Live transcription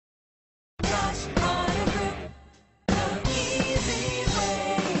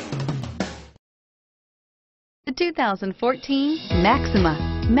2014 Maxima.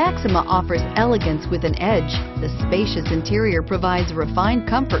 Maxima offers elegance with an edge. The spacious interior provides refined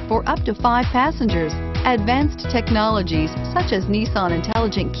comfort for up to 5 passengers. Advanced technologies such as Nissan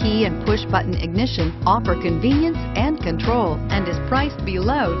Intelligent Key and push-button ignition offer convenience and control and is priced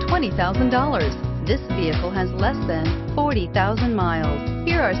below $20,000. This vehicle has less than 40,000 miles.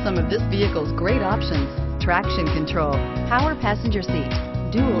 Here are some of this vehicle's great options: traction control, power passenger seat,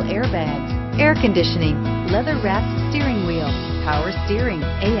 dual airbags, air conditioning, leather-wrapped steering wheel, power steering,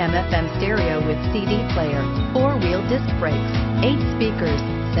 AM/FM stereo with CD player, 4-wheel disc brakes, 8 speakers,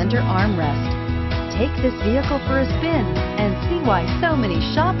 center armrest. Take this vehicle for a spin and see why so many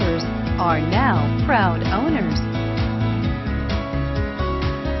shoppers are now proud owners.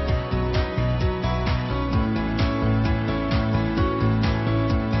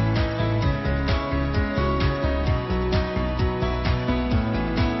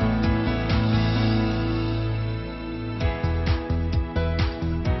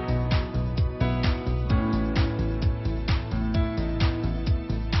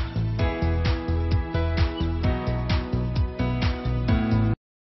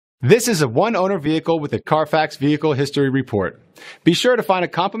 This is a one-owner vehicle with a Carfax Vehicle History Report. Be sure to find a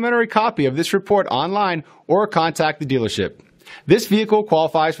complimentary copy of this report online or contact the dealership. This vehicle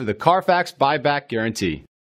qualifies for the Carfax Buyback Guarantee.